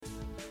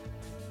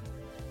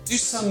Do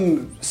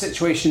some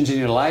situations in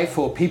your life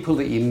or people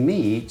that you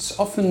meet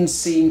often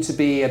seem to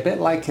be a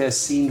bit like a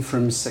scene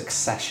from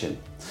Succession?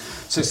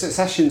 So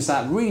Succession's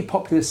that really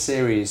popular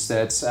series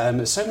that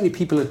so many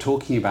people are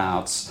talking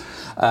about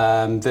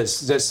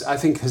that's I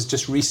think has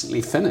just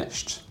recently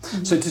finished.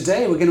 Mm-hmm. So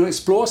today we're going to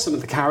explore some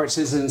of the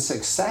characters in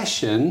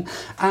Succession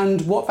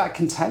and what that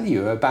can tell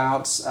you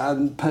about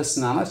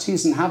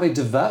personalities and how they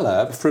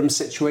develop from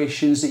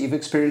situations that you've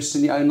experienced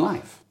in your own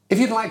life. If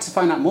you'd like to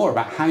find out more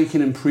about how you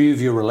can improve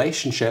your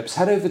relationships,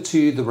 head over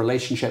to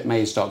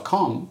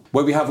therelationshipmaze.com,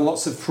 where we have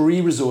lots of free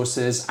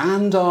resources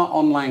and our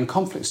online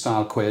conflict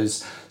style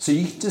quiz, so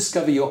you can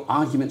discover your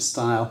argument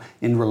style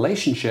in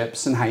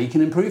relationships and how you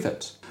can improve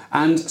it.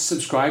 And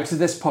subscribe to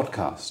this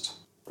podcast.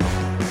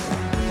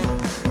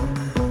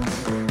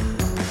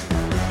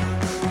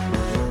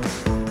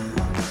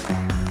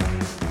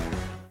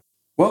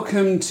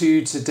 Welcome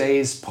to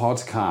today's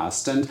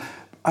podcast. And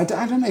I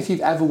don't know if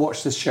you've ever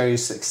watched the show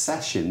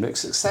Succession, but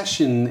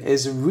Succession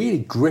is a really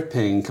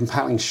gripping,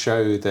 compelling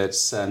show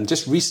that's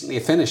just recently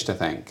finished, I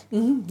think.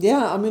 Mm-hmm.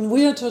 Yeah, I mean,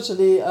 we are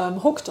totally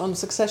hooked on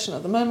Succession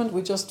at the moment.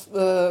 We just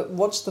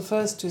watched the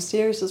first two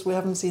series. We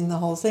haven't seen the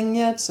whole thing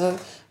yet, so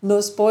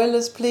no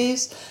spoilers,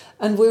 please.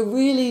 And we're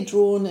really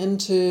drawn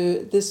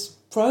into this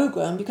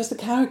program because the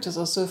characters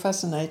are so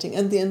fascinating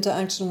and the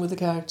interaction with the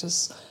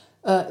characters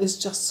is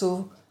just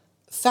so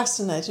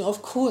fascinating,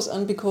 of course,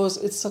 and because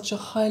it's such a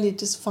highly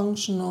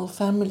dysfunctional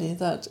family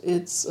that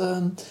it's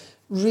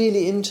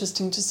really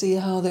interesting to see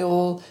how they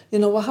all,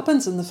 what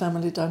happens in the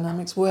family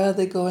dynamics, where are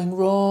they going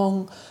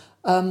wrong,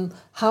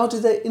 how do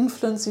they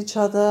influence each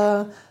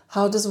other,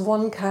 how does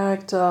one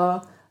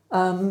character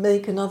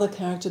make another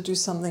character do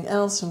something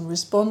else in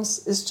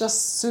response. Is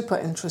just super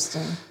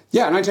interesting.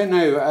 Yeah, and I don't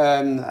know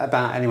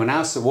about anyone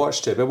else that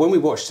watched it, but when we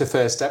watched the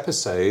first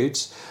episode,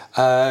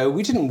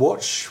 we didn't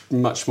watch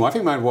much more. I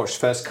think we might have watched the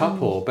first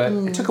couple, but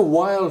it took a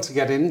while to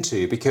get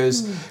into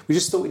because we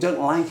just thought we don't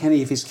like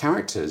any of his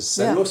characters.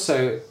 Yeah. And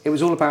also, it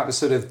was all about the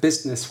sort of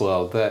business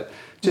world that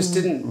just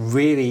didn't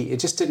really,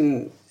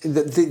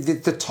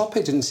 the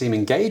topic didn't seem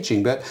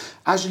engaging, but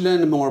as you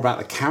learn more about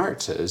the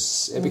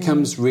characters, it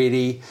becomes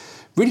really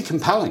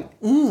compelling.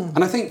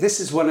 And I think this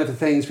is one of the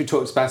things we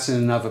talked about in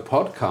another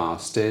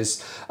podcast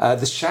is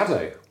the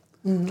shadow.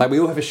 Like we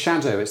all have a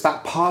shadow. It's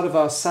that part of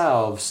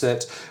ourselves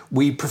that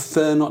we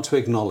prefer not to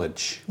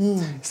acknowledge.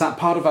 It's that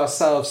part of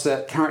ourselves,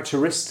 that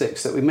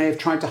characteristics that we may have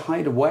tried to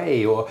hide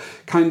away or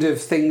kind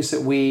of things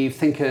that we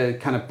think are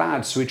kind of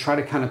bad. So we try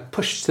to kind of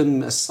push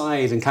them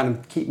aside and kind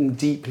of keep them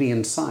deeply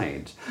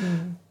inside.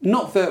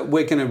 Not that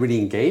we're going to really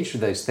engage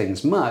with those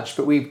things much,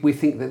 but we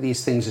think that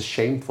these things are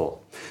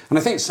shameful. And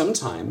I think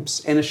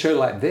sometimes in a show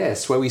like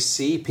this, where we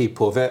see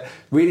people that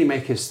really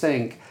make us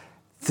think,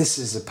 this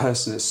is a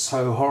person that's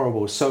so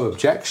horrible, so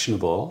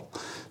objectionable,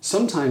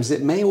 sometimes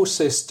it may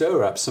also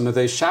stir up some of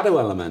those shadow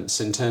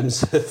elements in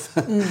terms of,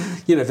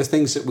 the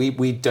things that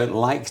we don't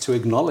like to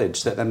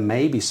acknowledge, that there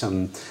may be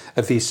some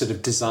of these sort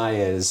of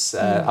desires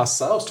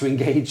ourselves to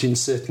engage in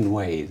certain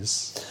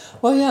ways.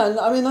 Well, yeah, and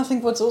I mean, I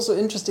think what's also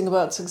interesting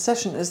about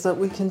Succession is that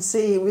we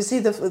see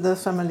the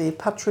family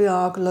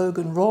patriarch,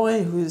 Logan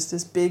Roy, who's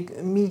this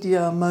big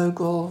media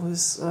mogul,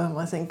 who's,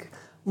 I think,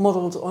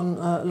 modelled on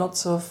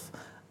lots of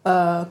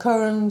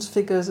current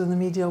figures in the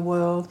media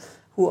world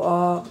who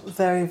are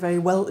very, very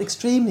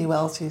extremely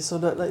wealthy, so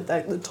that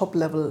like the top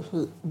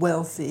level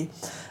wealthy.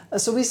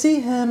 So we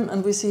see him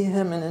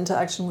in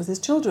interaction with his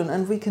children,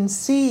 and we can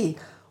see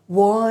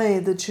why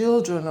the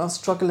children are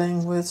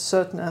struggling with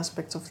certain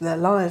aspects of their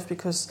life,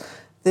 because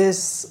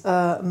this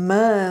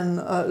man,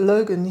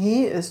 Logan,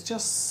 he is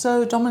just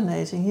so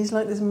dominating. He's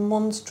like this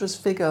monstrous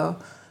figure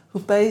who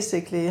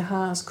basically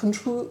has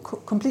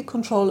complete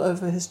control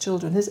over his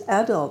children, his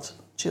adult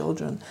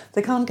children.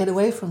 They can't get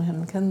away from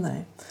him, can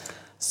they?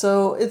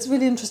 So it's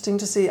really interesting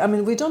to see. I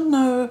mean, we don't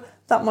know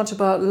that much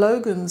about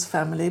Logan's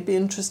family. It'd be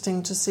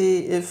interesting to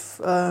see if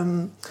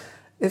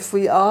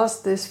we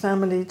ask this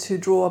family to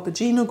draw up a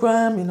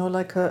genogram,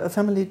 like a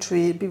family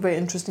tree. It'd be very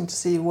interesting to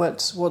see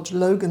what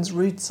Logan's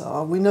roots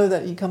are. We know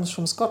that he comes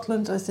from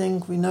Scotland, I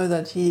think. We know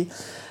that he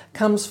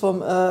comes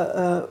from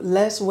a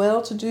less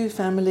well-to-do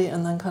family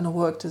and then kind of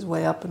worked his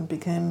way up and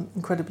became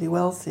incredibly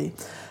wealthy.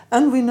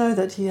 And we know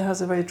that he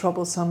has a very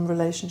troublesome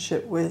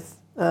relationship with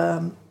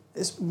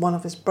one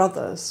of his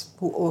brothers,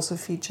 who also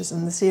features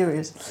in the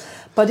series.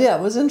 But yeah,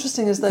 what's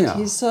interesting is that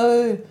he's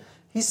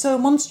so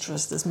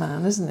monstrous, this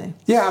man, isn't he?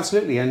 Yeah,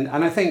 absolutely. And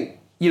I think,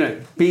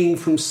 being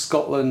from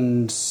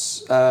Scotland,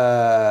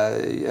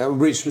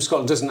 roots from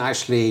Scotland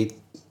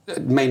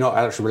may not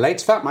actually relate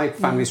to that. My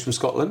family's from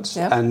Scotland,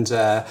 and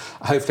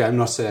hopefully I'm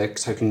not a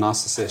total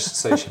narcissist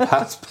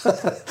sociopath.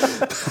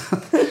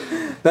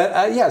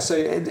 But so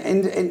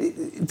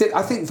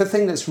I think the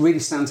thing that's really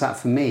stands out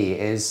for me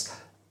is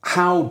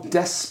how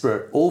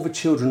desperate all the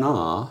children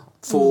are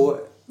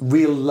for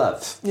real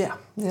love. Yeah.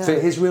 For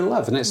his real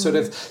love. And it's sort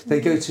of,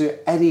 they go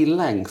to any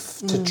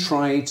length to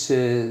try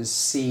to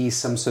see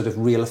some sort of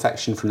real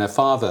affection from their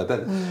father.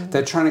 But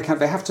they're trying to,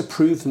 they have to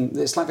prove them,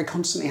 it's like they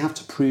constantly have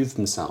to prove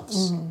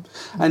themselves.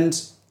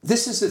 And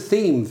this is a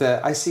theme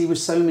that I see with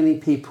so many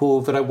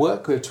people that I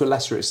work with to a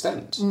lesser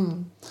extent,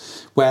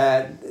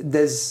 where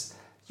there's,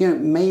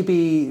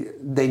 maybe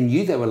they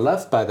knew they were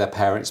loved by their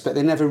parents, but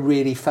they never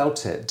really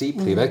felt it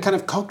deeply. They kind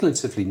of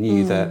cognitively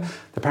knew that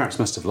the parents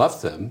must have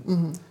loved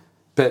them,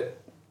 but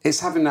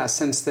it's having that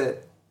sense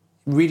that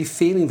really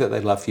feeling that they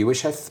love you,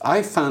 which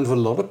I've found with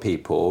a lot of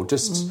people,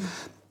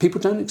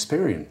 people don't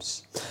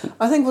experience.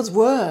 I think what's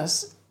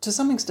worse, to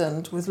some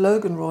extent, with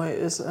Logan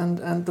Roy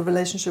and the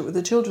relationship with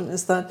the children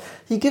is that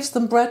he gives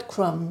them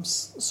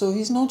breadcrumbs. So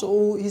he's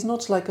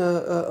not like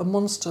a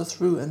monster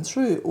through and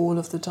through all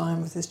of the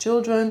time with his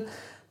children.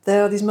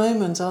 There are these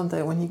moments, aren't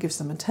there, when he gives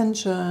them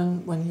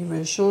attention, when he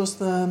reassures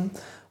them,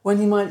 when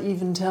he might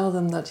even tell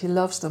them that he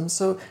loves them.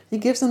 So he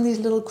gives them these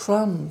little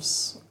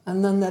crumbs,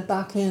 and then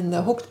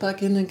they're hooked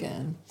back in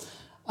again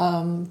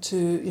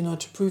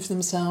to prove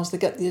themselves. They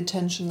get the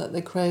attention that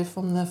they crave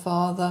from their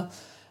father.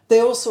 They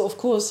also, of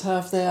course,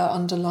 have their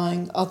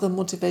underlying other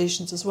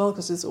motivations as well,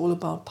 because it's all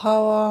about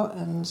power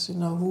and,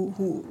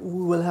 who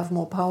will have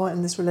more power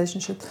in this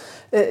relationship,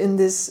 in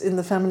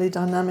the family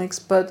dynamics.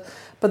 But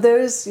there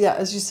is,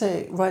 as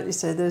you rightly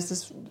say, there's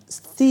this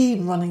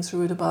theme running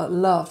through it about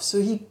love.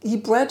 So he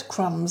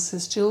breadcrumbs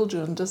his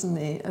children, doesn't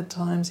he? At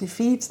times he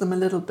feeds them a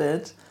little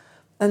bit,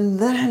 and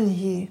then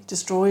he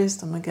destroys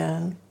them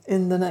again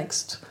in the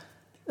next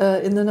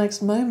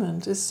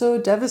moment. It's so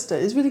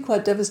devastating. It's really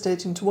quite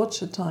devastating to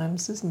watch at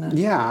times, isn't it?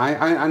 Yeah,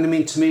 I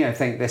mean, to me, I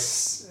think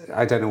this,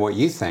 I don't know what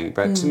you think,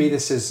 but to me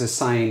this is a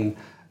sign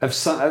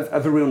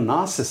of a real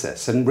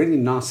narcissist and really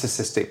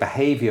narcissistic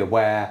behaviour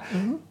where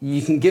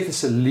you can give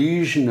this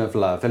illusion of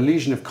love,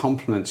 illusion of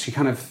compliments, you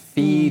kind of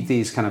feed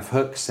these kind of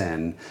hooks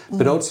in,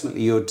 but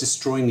ultimately you're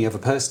destroying the other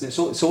person. It's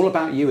all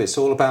about you. It's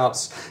all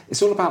about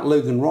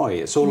Logan Roy.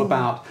 It's all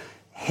about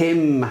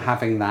him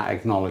having that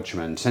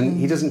acknowledgement, and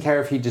he doesn't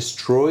care if he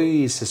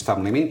destroys his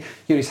family. I mean,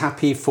 he's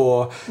happy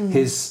for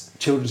his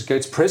children to go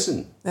to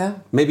prison,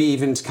 maybe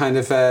even to kind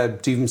of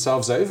do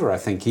themselves over, I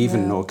think,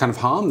 or kind of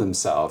harm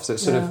themselves.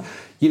 It's sort of,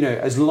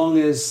 as long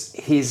as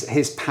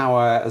his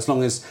power, as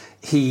long as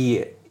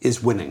he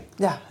is winning.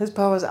 Yeah, his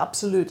power is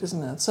absolute,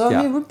 isn't it? So I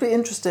mean, it would be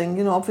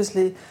interesting,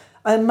 obviously.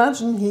 I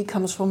imagine he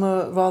comes from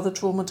a rather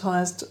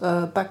traumatised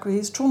background.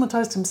 He's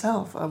traumatised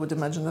himself, I would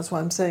imagine. That's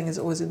why I'm saying it's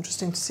always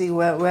interesting to see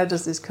where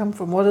does this come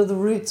from? What are the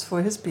roots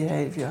for his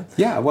behaviour?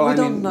 Yeah, well, we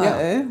don't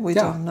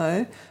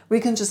know. We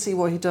can just see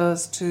what he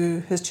does to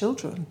his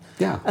children.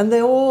 Yeah. And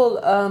they all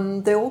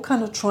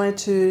kind of try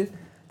to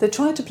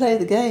play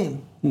the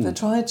game. They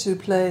try to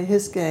play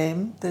his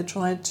game. They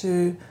try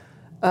to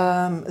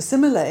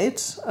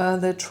assimilate.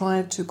 They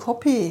try to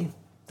copy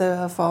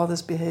their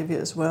father's behaviour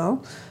as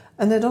well.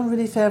 And they don't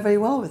really fare very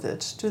well with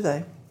it, do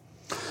they?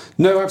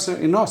 No,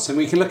 absolutely not. And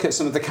we can look at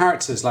some of the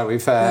characters, like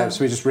we've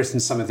just written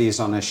some of these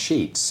on a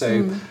sheet.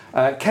 So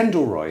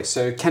Kendall Roy.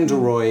 So Kendall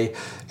Roy,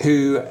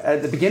 who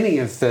at the beginning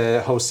of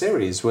the whole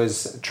series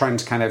was trying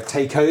to kind of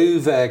take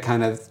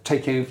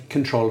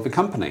control of the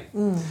company.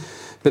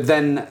 But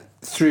then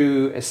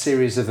through a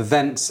series of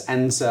events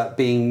ends up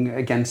being,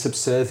 again,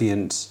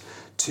 subservient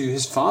to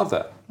his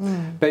father.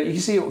 But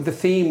you see the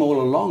theme all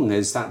along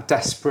is that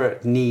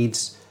desperate need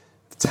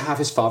to have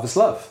his father's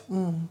love.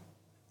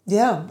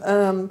 Yeah,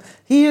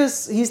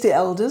 he's the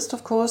eldest,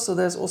 of course, so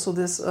there's also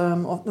this,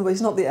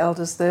 he's not the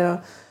eldest, there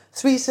are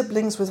 3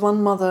 siblings with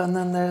one mother, and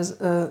then there's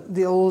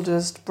the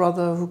oldest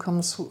brother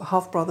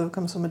half-brother who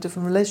comes from a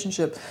different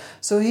relationship.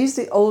 So he's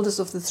the oldest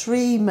of the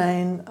 3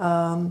 main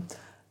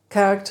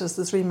characters,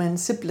 the 3 main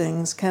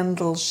siblings,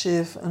 Kendall,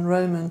 Shiv and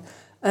Roman.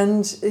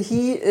 And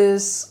he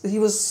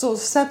was sort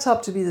of set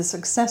up to be the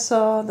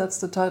successor. That's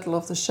the title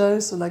of the show.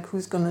 So, like,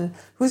 who's gonna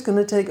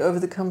take over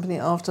the company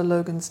after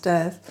Logan's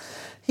death?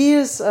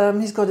 He's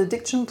got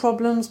addiction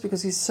problems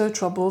because he's so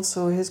troubled.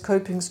 So his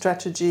coping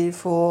strategy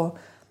for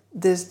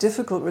this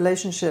difficult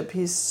relationship,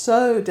 he's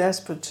so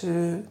desperate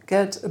to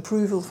get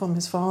approval from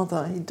his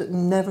father. He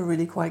never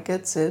really quite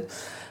gets it.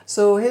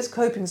 So his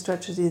coping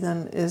strategy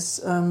then is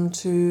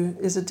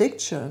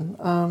addiction.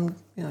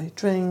 He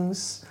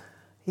drinks.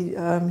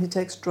 He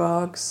takes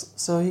drugs,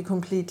 so he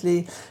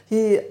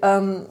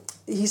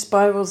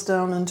spirals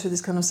down into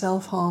this kind of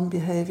self-harm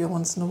behaviour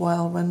once in a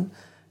while when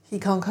he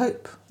can't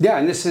cope. Yeah,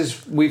 and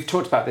we've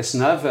talked about this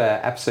in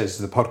other episodes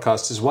of the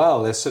podcast as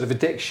well. This sort of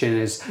addiction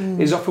is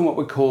often what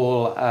we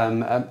call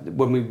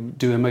when we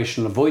do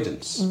emotional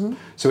avoidance.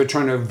 So we're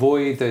trying to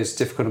avoid those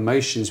difficult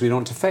emotions we don't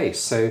want to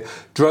face. So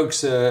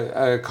drugs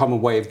are a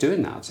common way of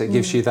doing that. So it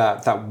gives you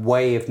that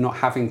way of not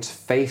having to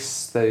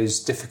face those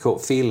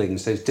difficult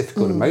feelings, those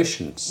difficult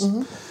emotions.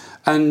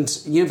 And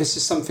this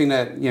is something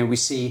that we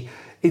see.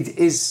 It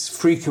is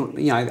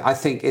frequently, I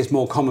think, is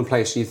more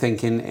commonplace than you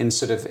think in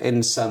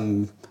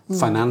some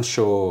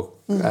financial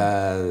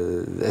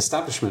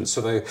establishments.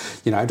 Although,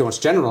 I don't want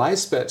to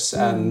generalise, but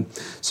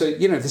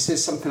this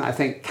is something I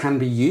think can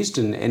be used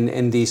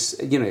in these,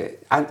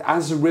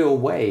 as a real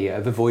way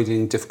of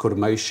avoiding difficult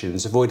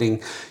emotions,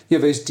 avoiding,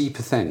 those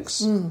deeper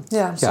things. I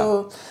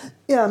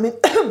mean.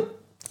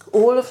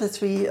 All of the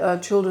 3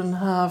 children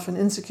have an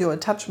insecure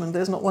attachment.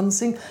 There's not one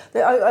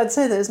I'd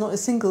say there's not a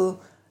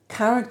single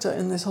character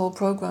in this whole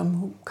program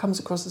who comes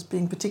across as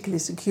being particularly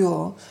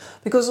secure,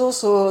 because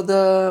also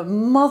the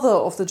mother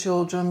of the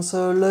children,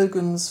 so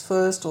Logan's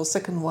first or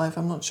second wife,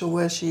 I'm not sure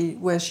where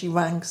she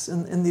ranks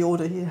in the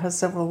order. He has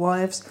several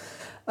wives,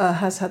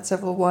 has had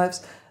several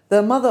wives.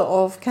 The mother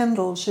of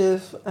Kendall,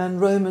 Shiv, and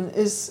Roman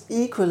is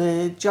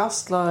equally,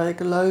 just like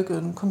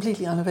Logan,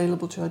 completely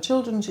unavailable to her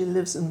children. She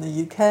lives in the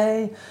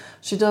UK.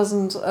 She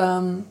doesn't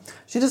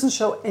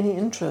show any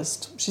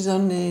interest.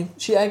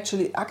 She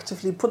actually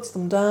actively puts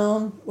them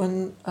down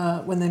when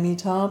they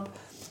meet up.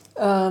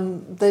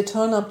 They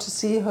turn up to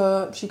see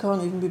her. She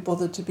can't even be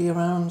bothered to be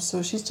around.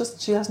 So she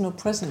has no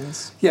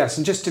presence. Yes,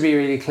 and just to be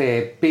really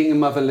clear, being a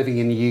mother living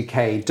in the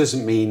UK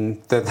doesn't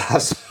mean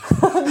that's.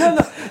 No.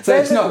 So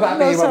it's not about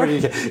being a mother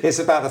in the UK. It's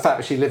about the fact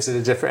that she lives in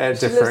a different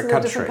country.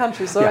 A different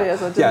country. Sorry,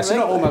 yes, I didn't. So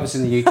not all mothers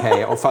in the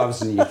UK or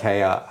fathers in the UK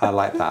are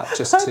like that. I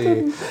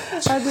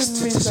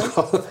didn't mean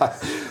that.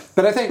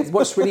 But I think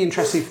what's really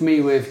interesting for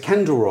me with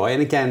Kendall Roy,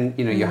 and again,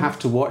 you have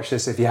to watch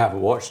this if you haven't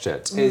watched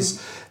it,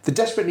 is the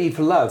desperate need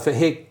for love. For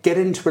he get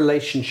into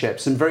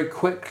relationships and very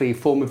quickly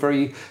form a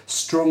very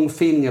strong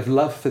feeling of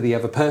love for the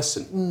other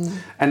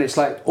person, and it's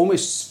like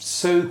almost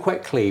so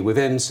quickly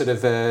within sort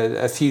of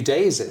a few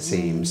days it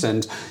seems,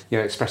 and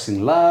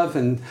expressing love,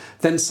 and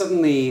then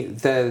suddenly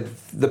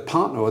the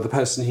partner or the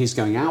person he's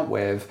going out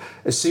with,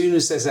 as soon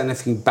as there's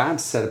anything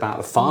bad said about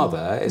the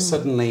father, it's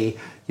suddenly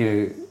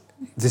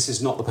this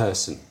is not the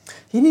person.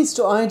 He needs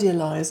to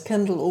idealise.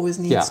 Kendall always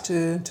needs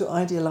to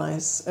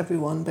idealise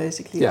everyone,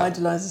 basically. He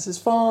idealises his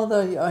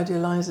father, he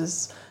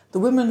idealises the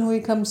women who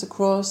he comes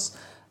across,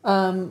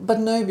 but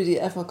nobody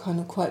ever kind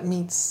of quite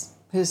meets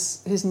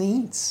his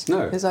needs,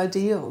 his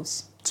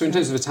ideals. So in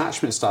terms of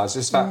attachment styles,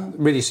 is that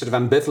really sort of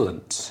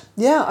ambivalent?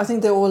 Yeah, I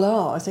think they all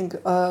are. I think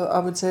I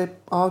would say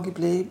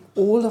arguably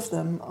all of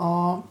them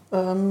are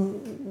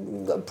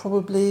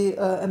probably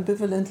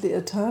ambivalently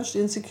attached,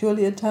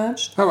 insecurely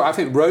attached. Oh, I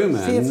think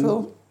Roman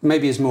fearful.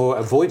 Maybe is more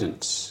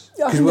avoidance.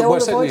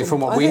 Because certainly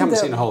from what we haven't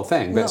seen the whole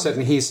thing, but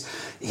certainly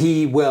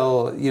he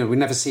will, we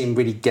never see him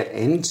really get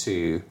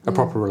into a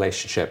proper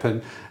relationship.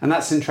 And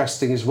that's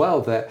interesting as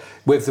well, that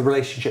with the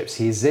relationships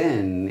he's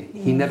in,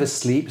 he never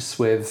sleeps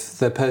with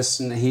the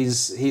person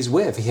he's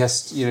with. He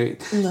has,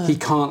 he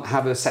can't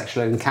have a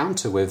sexual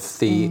encounter with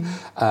the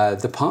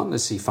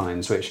partners he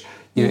finds, which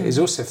is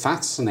also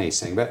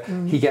fascinating. But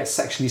he gets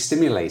sexually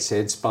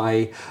stimulated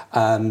by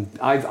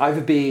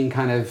either being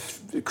kind of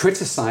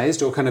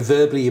criticised or kind of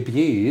verbally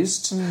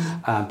abused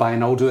by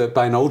an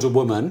older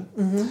woman,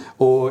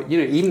 or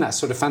even that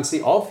sort of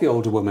fantasy of the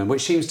older woman,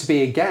 which seems to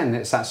be, again,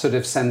 it's that sort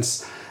of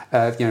sense.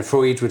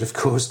 Freud would of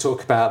course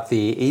talk about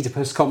the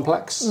Oedipus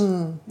complex.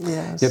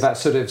 Yes. That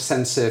sort of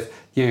sense of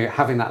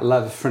having that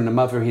love from the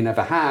mother he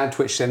never had,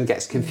 which then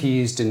gets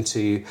confused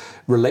into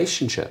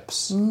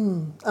relationships.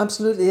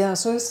 Absolutely, yeah.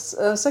 So his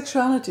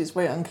sexuality is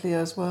very unclear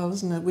as well,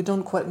 isn't it? We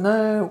don't quite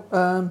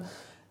know.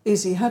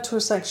 Is he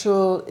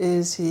heterosexual?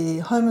 Is he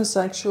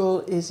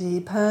homosexual? Is he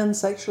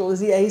pansexual?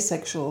 Is he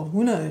asexual?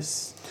 Who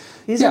knows?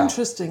 He's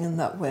interesting in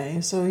that way.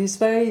 So he's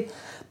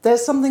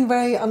there's something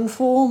very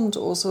unformed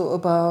also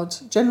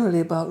generally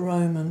about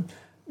Roman.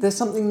 There's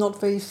something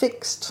not very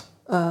fixed.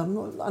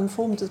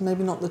 Unformed is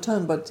maybe not the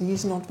term, but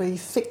he's not very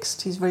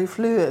fixed. He's very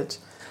fluid.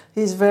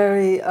 He's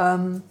very,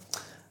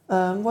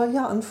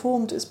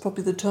 unformed is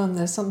probably the term.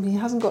 He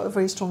hasn't got a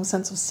very strong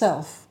sense of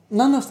self.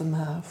 None of them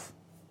have.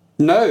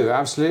 No,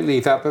 absolutely.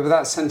 But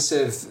that sense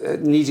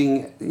of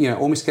needing,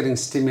 almost getting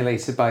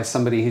stimulated by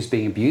somebody who's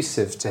being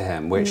abusive to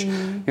him, which,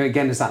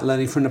 again, is that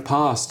learning from the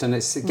past. And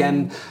it's,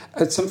 again,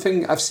 it's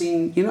something I've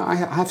seen, I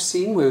have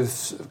seen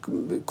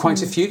with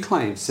quite a few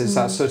clients, is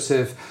that sort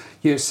of,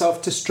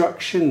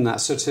 self-destruction,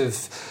 that sort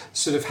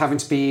of having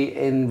to be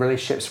in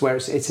relationships where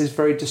it is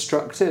very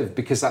destructive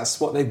because that's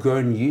what they've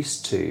grown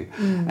used to.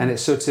 And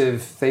it's sort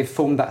of, they've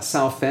formed that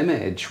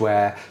self-image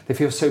where they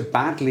feel so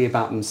badly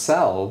about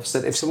themselves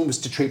that if someone was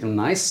to treat them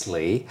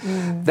nicely,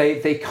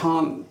 they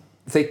can't,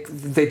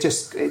 they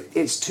just,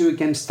 it's too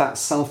against that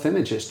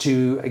self-image, it's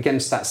too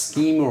against that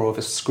schema or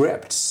the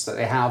scripts that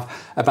they have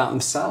about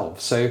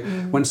themselves. So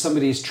when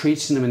somebody's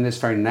treating them in this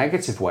very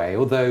negative way,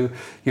 although,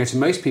 to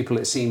most people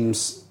it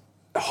seems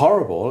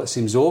horrible, it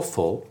seems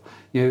awful,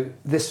 it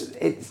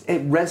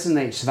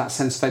resonates to that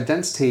sense of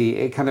identity.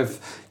 It kind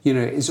of,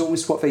 is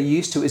almost what they're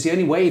used to. It's the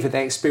only way that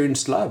they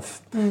experience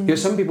love.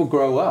 Some people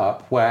grow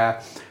up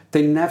where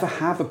they never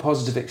have a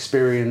positive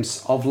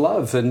experience of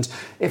love, and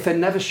if they're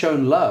never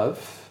shown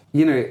love,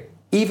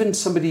 even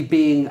somebody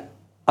being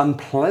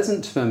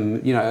unpleasant to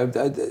them,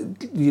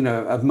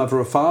 a mother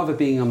or father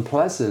being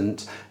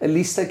unpleasant, at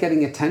least they're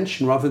getting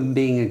attention rather than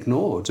being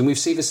ignored. And we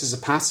see this as a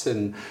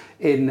pattern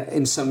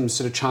in some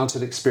sort of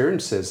childhood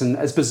experiences. And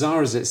as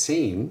bizarre as it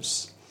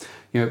seems,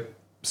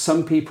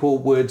 some people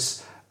would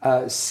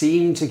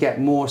seem to get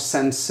more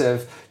sense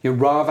of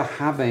rather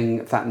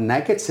having that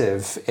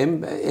negative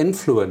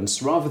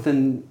influence rather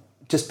than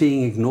just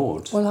being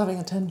ignored. Well, having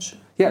attention.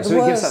 Yeah,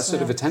 so he gives that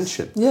sort of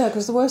attention. Yeah,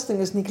 because the worst thing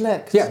is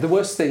neglect. Yeah, the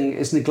worst thing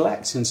is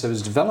neglect in terms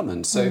of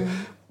development. So,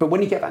 but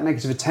when you get that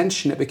negative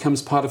attention, it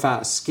becomes part of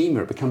that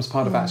schema. It becomes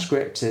part of that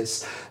script.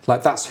 It's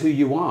like that's who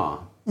you are.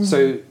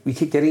 So we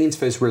keep getting into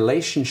those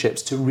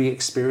relationships to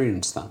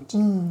re-experience that.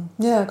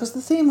 Yeah, because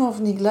the theme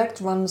of neglect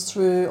runs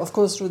through, of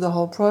course, through the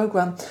whole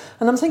program.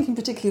 And I'm thinking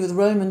particularly with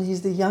Roman,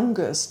 he's the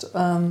youngest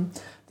of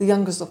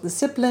the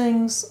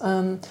siblings.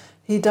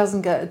 He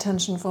doesn't get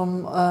attention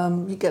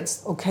from, he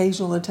gets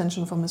occasional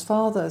attention from his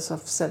father, as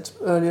I've said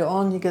earlier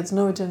on. He gets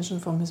no attention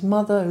from his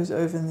mother, who's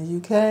over in the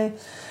UK.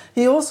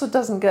 He also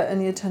doesn't get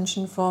any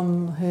attention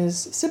from his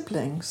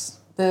siblings.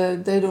 They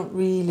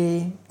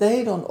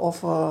don't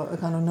offer a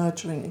kind of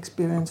nurturing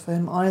experience for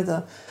him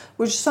either,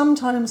 which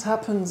sometimes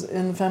happens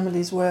in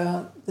families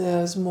where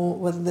there's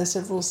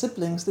several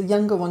siblings. The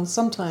younger ones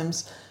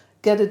sometimes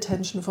get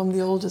attention from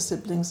the older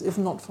siblings, if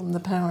not from the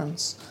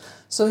parents.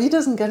 So he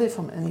doesn't get it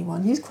from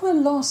anyone. He's quite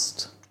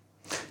lost.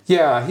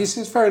 Yeah, he's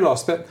very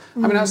lost. But I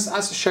mean, as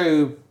the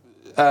show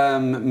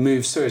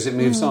moves through, as it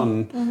moves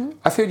on,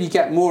 I feel you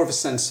get more of a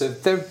sense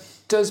of there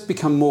does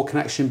become more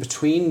connection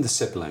between the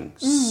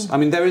siblings. I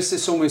mean, there is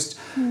this almost,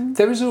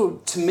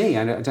 to me,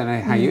 I don't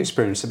know how you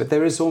experience it, but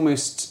there is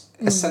almost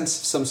a sense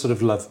of some sort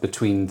of love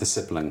between the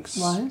siblings.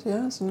 Right,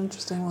 yeah, it's an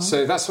interesting one.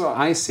 So that's what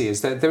I see, is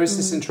that there is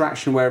this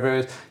interaction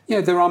where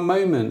there are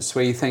moments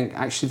where you think,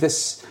 actually,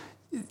 this,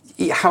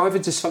 however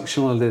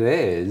dysfunctional it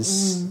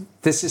is,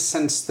 there's this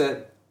sense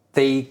that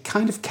they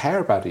kind of care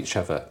about each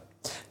other.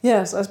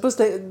 Yes, I suppose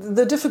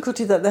the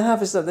difficulty that they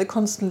have is that they're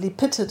constantly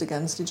pitted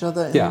against each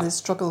other in this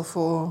struggle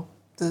for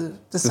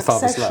the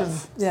succession.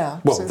 Yeah,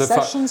 well,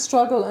 succession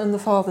struggle and the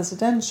father's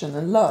attention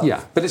and love.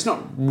 Yeah, but it's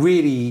not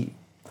really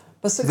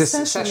the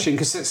succession,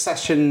 because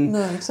succession,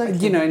 no, exactly.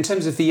 You know, in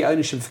terms of the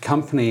ownership of the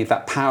company,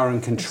 that power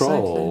and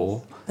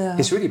control,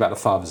 it's really about the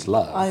father's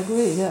love. I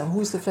agree, yeah.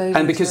 Who's the favourite?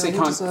 And because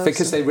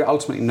they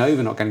ultimately know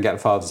they're not going to get the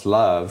father's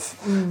love,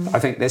 I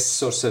think this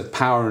sort of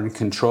power and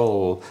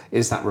control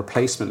is that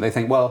replacement. They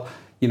think, well,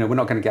 you know, we're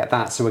not going to get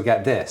that, so we'll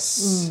get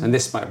this. And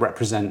this might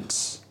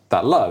represent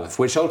that love,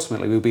 which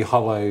ultimately will be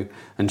hollow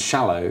and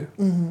shallow,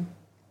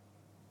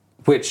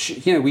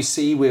 which, you know, we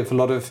see with a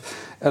lot of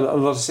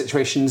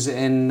situations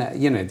in,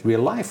 you know,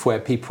 real life where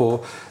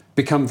people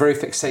become very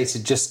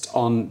fixated just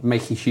on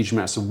making huge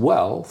amounts of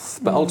wealth,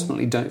 but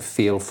ultimately don't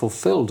feel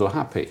fulfilled or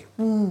happy.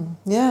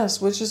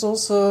 Yes, which is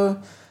also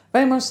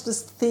very much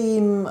this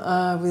theme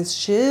with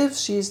Shiv.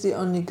 She's the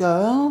only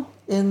girl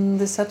in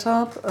the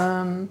setup.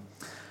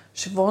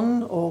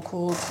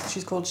 Siobhan,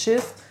 she's called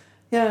Shiv.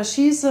 Yeah,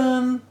 she is.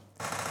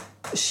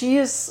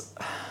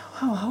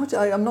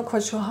 I'm not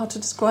quite sure how to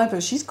describe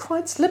her. She's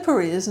quite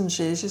slippery, isn't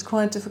she? She's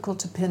quite difficult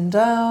to pin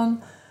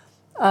down.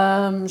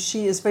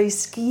 She is very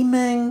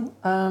scheming.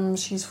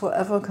 She's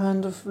forever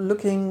kind of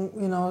looking,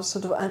 you know,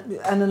 sort of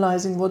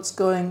analysing what's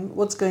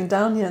going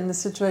down here in this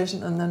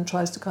situation, and then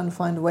tries to kind of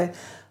find a way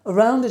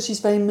around it. She's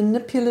very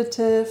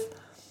manipulative.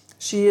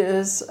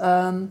 She's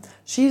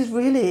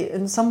really,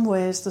 in some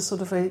ways, the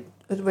sort of a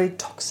very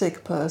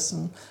toxic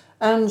person.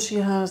 And she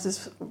has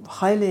this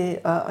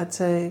highly, I'd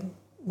say,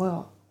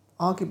 well,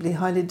 arguably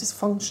highly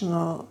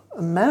dysfunctional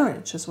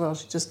marriage as well.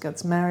 She just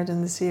gets married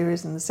in the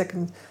series,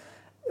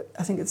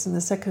 I think it's in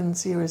the second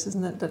series,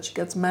 isn't it, that she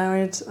gets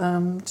married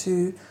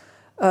to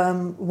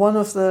one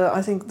of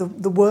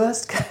the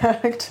worst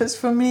characters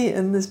for me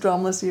in this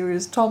drama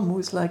series, Tom,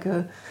 who's like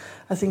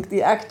I think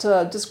the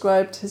actor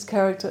described his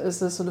character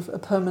as a sort of a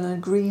permanent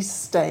grease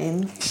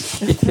stain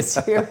in the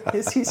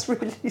series. He's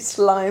really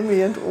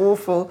slimy and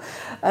awful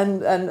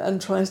and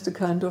tries to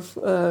kind of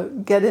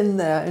get in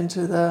there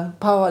into the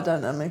power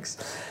dynamics.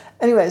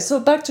 Anyway, so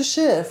back to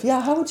Shiv. Yeah,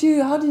 how do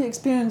you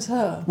experience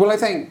her? Well, I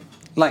think,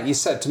 like you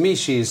said, to me,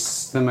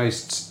 she's the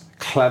most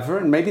clever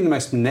and maybe the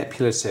most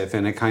manipulative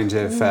in a kind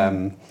of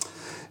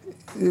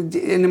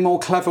in a more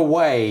clever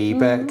way,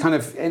 but kind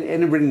of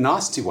in a really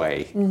nasty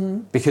way,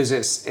 because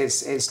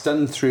it's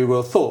done through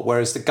real thought,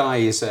 whereas the guy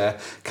is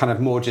kind of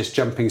more just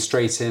jumping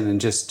straight in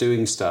and just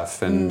doing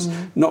stuff, and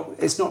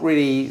it's not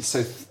really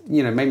so,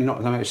 you know, maybe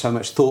not so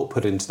much thought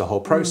put into the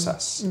whole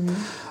process.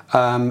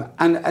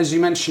 And as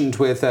you mentioned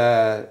with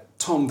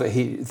Tom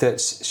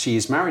that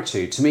she's married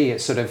to me,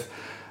 it's sort of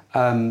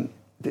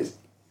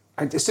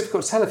it's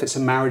difficult to tell if it's a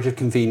marriage of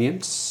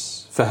convenience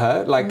for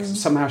her, like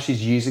somehow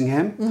she's using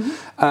him.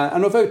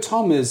 And although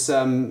Tom is,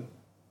 and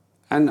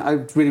I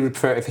really would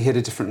prefer it if he had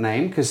a different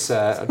name, because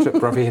I'd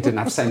rather he didn't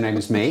have the same name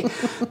as me.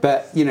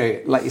 But, you know,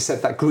 like you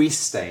said, that grease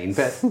stain.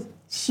 But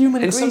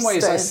in some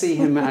ways I see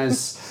him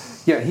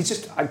as, he's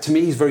just, to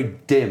me, he's very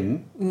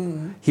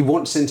dim. He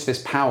wants into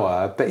this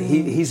power, but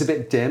he's a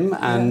bit dim.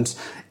 And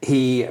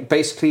he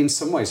basically, in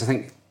some ways, I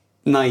think,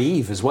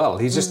 naive as well.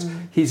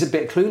 He's a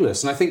bit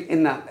clueless, and I think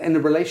in a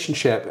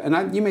relationship,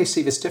 and you may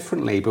see this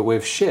differently, but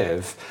with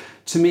Shiv,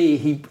 to me,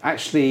 he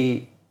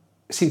actually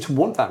seemed to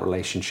want that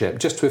relationship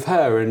just with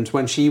her, and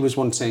when she was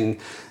wanting,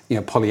 you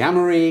know,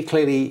 polyamory,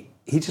 clearly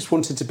he just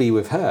wanted to be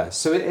with her.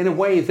 So in a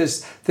way,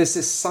 there's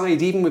this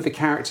side, even with the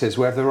characters,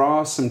 where there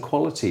are some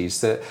qualities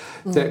that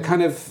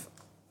kind of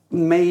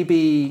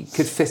maybe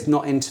could fit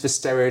not into the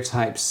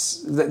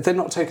stereotypes. They're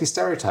not totally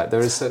stereotyped. There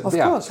is, of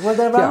course. Well,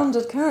 they're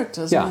rounded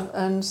characters, Yeah.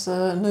 and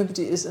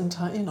nobody is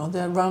entire. You know,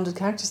 they're rounded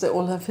characters. They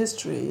all have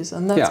histories,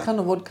 and that's kind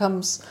of what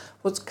comes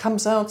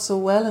out so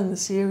well in the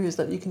series,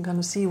 that you can kind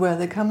of see where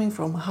they're coming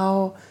from,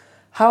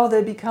 how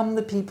they become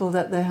the people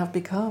that they have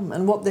become,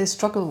 and what they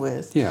struggle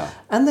with,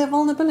 and their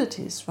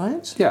vulnerabilities,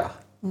 right? Yeah.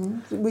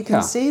 We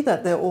can see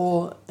that they're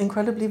all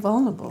incredibly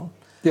vulnerable.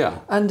 Yeah.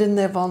 And in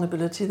their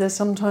vulnerability, they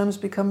sometimes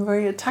become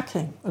very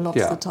attacking a lot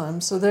of the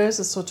time. So there is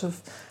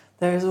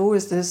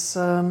always this,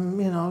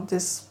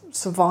 this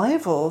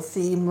survival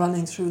theme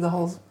running through the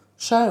whole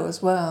show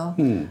as well.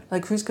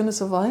 Like, who's going to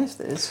survive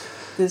this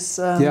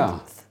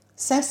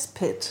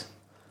cesspit?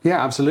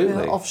 Yeah,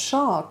 absolutely. Of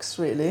sharks,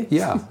 really.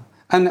 Yeah.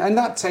 And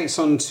that takes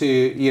on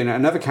to,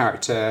 another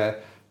character,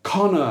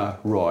 Connor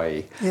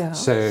Roy. Yeah.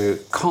 So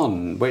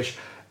Con, which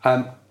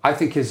I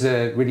think is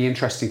a really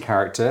interesting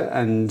character,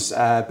 and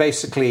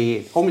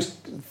basically almost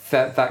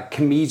that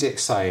comedic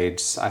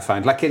side, I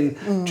find. Like in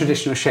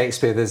traditional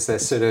Shakespeare,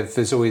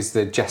 there's always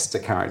the jester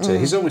character.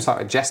 He's almost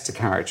like a jester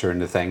character in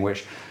the thing,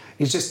 which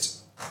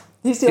he's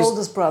the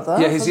oldest brother.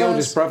 Yeah, he's the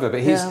oldest brother,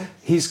 but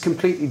he's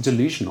completely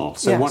delusional.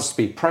 So he wants to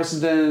be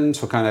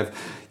president, or kind of,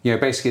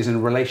 basically is in a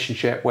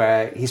relationship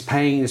where he's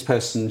paying this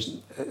person,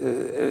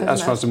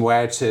 as far as I'm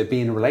aware, to be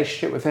in a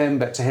relationship with him,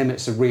 but to him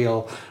it's a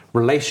real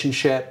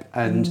relationship,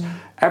 and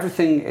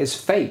everything is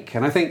fake.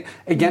 And I think,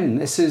 again,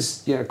 this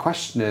is a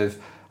question of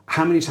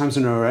how many times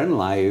in our own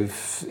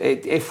life,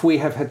 if we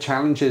have had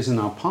challenges in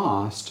our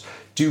past,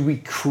 do we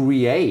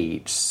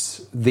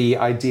create the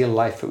ideal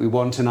life that we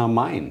want in our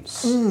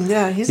minds?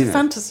 He's a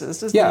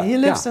fantasist, isn't he? He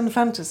lives in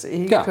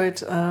fantasy.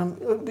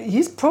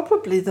 He's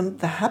probably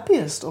the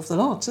happiest of the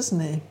lot, isn't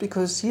he?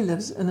 Because he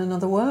lives in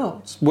another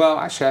world. Well,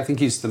 actually, I think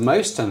he's the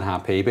most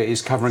unhappy, but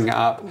he's covering it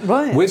up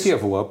with the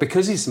other world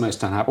because he's the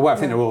most unhappy. Well, I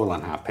think they're all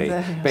unhappy.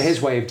 But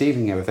his way of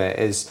dealing with it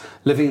is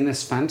living in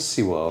this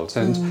fantasy world.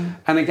 And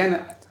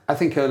again, I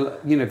think,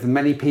 the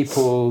many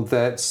people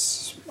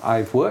that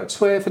I've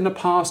worked with in the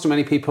past, and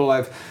many people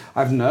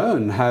I've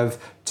known have,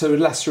 to a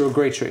lesser or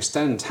greater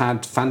extent,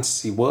 had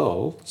fantasy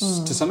worlds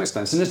to some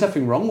extent. And there's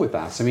nothing wrong with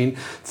that. I mean,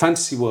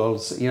 fantasy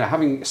worlds,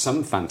 having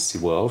some fantasy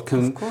world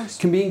can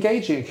be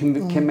engaging. It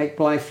can make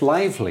life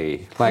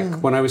lively.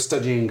 Like when I was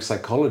studying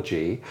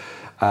psychology,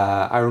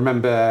 I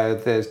remember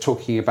there's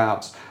talking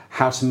about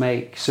how to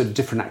make sort of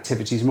different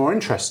activities more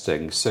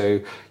interesting.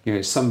 So,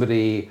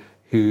 somebody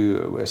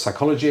who, a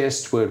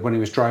psychologist, would, when he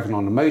was driving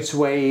on a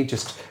motorway,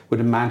 just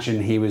would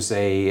imagine he was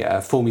a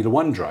Formula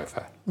One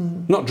driver.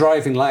 Not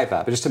driving like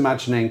that, but just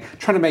trying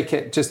to make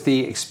it just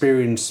the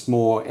experience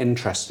more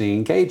interesting,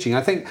 engaging.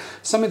 I think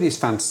some of these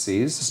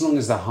fantasies, as long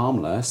as they're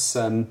harmless,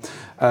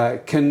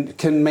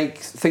 can make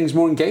things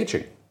more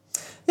engaging.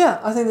 Yeah,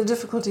 I think the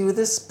difficulty with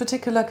this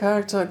particular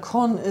character,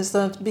 Con, is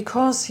that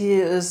because he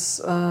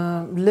is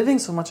living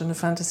so much in a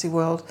fantasy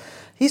world,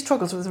 he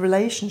struggles with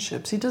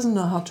relationships. He doesn't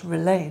know how to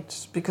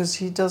relate because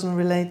he doesn't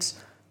relate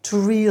to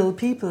real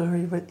people.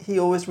 He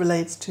always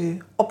relates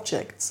to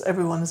objects.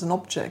 Everyone is an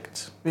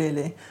object,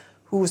 really,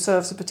 who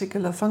serves a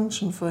particular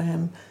function for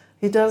him.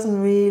 He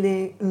doesn't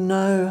really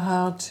know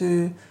how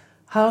to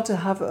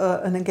have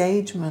an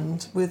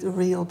engagement with a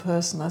real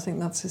person. I think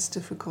that's his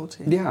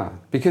difficulty. Yeah,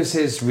 because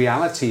his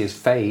reality is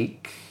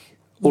fake.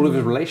 All of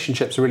his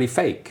relationships are really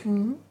fake.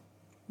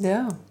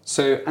 Yeah.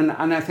 So, and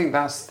I think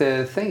that's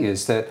the thing,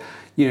 is that,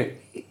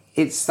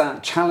 it's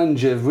that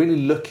challenge of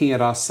really looking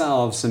at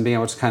ourselves and being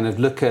able to kind of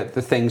look at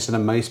the things that are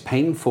most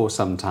painful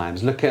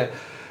sometimes, look at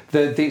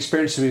the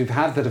experiences we've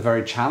had that are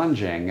very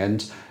challenging,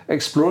 and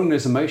exploring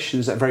those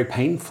emotions that are very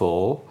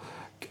painful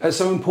are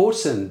so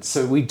important,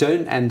 so we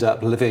don't end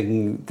up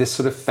living this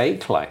sort of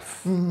fake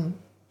life.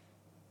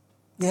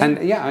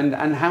 Yeah.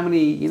 And how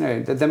many,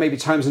 there may be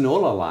times in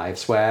all our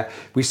lives where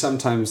we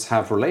sometimes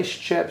have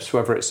relationships,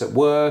 whether it's at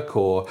work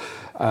or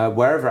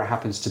wherever it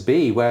happens to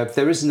be, where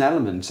there is an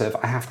element of,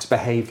 I have to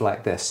behave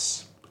like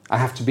this. I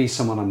have to be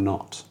someone I'm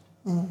not.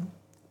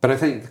 But I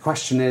think the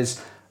question is,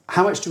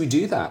 how much do we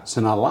do that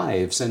in our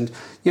lives? And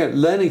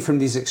learning from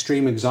these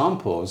extreme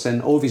examples and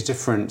all these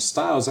different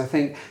styles, I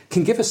think,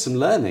 can give us some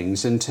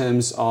learnings in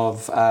terms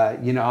of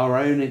our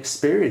own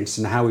experience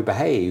and how we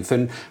behave.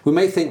 And we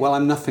may think, well,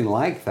 I'm nothing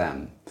like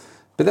them,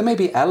 but there may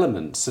be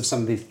elements of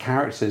some of these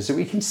characters that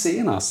we can see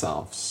in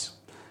ourselves,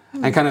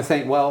 and kind of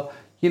think, well,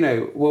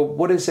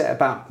 what is it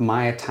about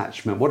my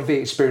attachment? What are the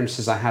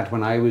experiences I had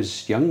when I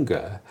was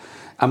younger?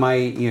 Am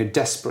I,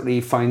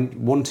 desperately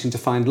wanting to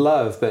find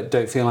love but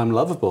don't feel I'm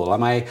lovable?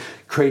 Am I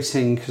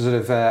creating sort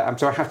of,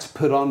 do I have to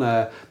put on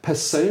a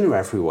persona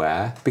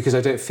everywhere because I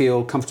don't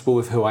feel comfortable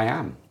with who I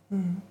am?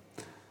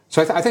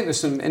 So I think there's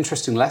some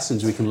interesting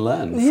lessons we can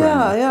learn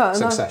from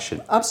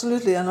Succession.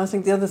 Absolutely, and I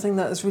think the other thing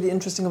that is really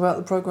interesting about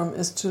the program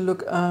is to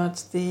look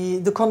at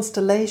the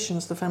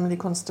constellations, the family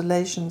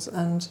constellations,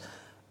 and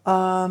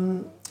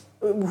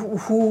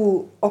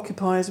who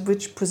occupies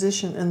which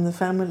position in the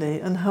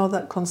family and how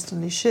that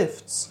constantly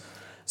shifts.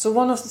 So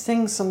one of the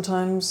things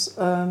sometimes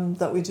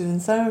that we do in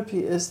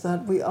therapy is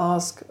that we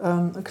ask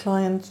a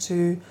client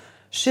to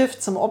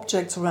shift some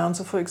objects around.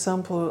 So, for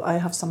example, I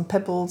have some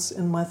pebbles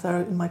in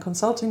my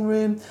consulting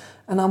room,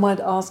 and I might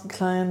ask a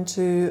client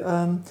to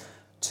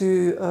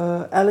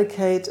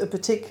allocate a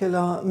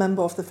particular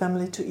member of the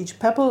family to each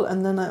pebble,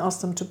 and then I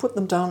ask them to put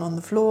them down on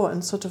the floor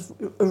and sort of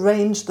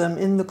arrange them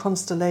in the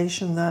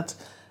constellation that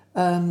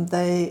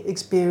they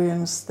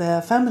experience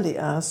their family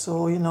as.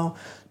 So, you know,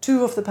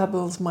 2 of the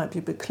pebbles might be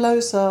a bit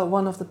closer,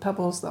 1 of the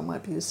pebbles that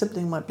might be a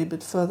sibling might be a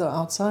bit further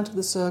outside of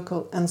the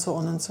circle, and so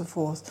on and so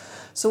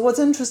forth. So what's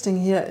interesting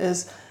here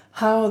is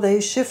how they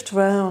shift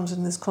around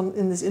in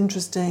this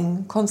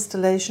interesting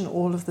constellation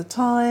all of the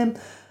time,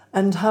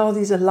 and how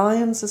these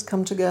alliances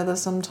come together.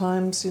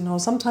 Sometimes, you know,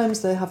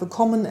 sometimes they have a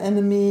common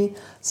enemy.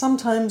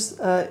 Sometimes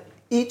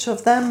each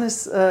of them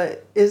is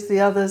the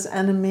other's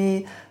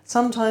enemy.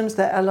 Sometimes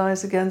they're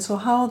allies again. So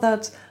how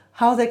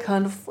they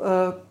kind of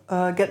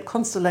get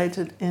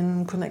constellated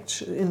in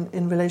connection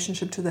in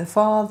relationship to their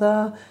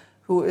father,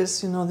 who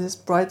is, you know, this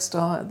bright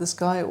star at the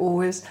sky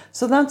always.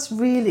 So that's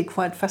really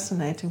quite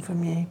fascinating for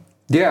me.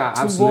 Yeah,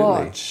 absolutely.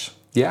 Watch.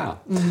 Yeah,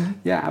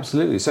 yeah,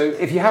 absolutely. So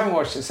if you haven't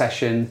watched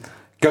Succession,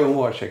 go and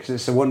watch it because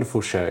it's a wonderful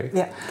show.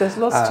 Yeah, there's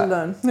lots to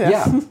learn.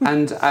 Yeah,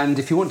 and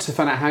if you want to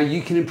find out how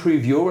you can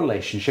improve your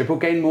relationship or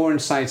gain more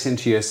insight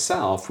into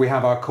yourself, we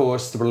have our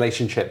course, The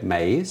Relationship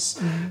Maze,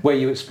 where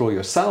you explore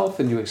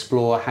yourself and you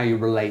explore how you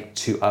relate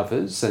to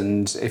others,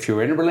 and if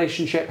you're in a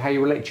relationship, how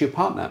you relate to your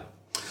partner.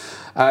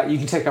 You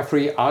can take our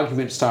free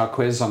argument style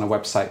quiz on our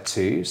website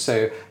too.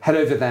 So head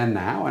over there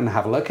now and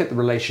have a look at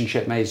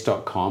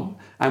therelationshipmaze.com,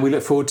 and we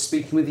look forward to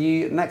speaking with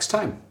you next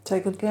time.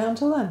 Take good care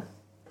until then.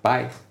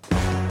 Bye.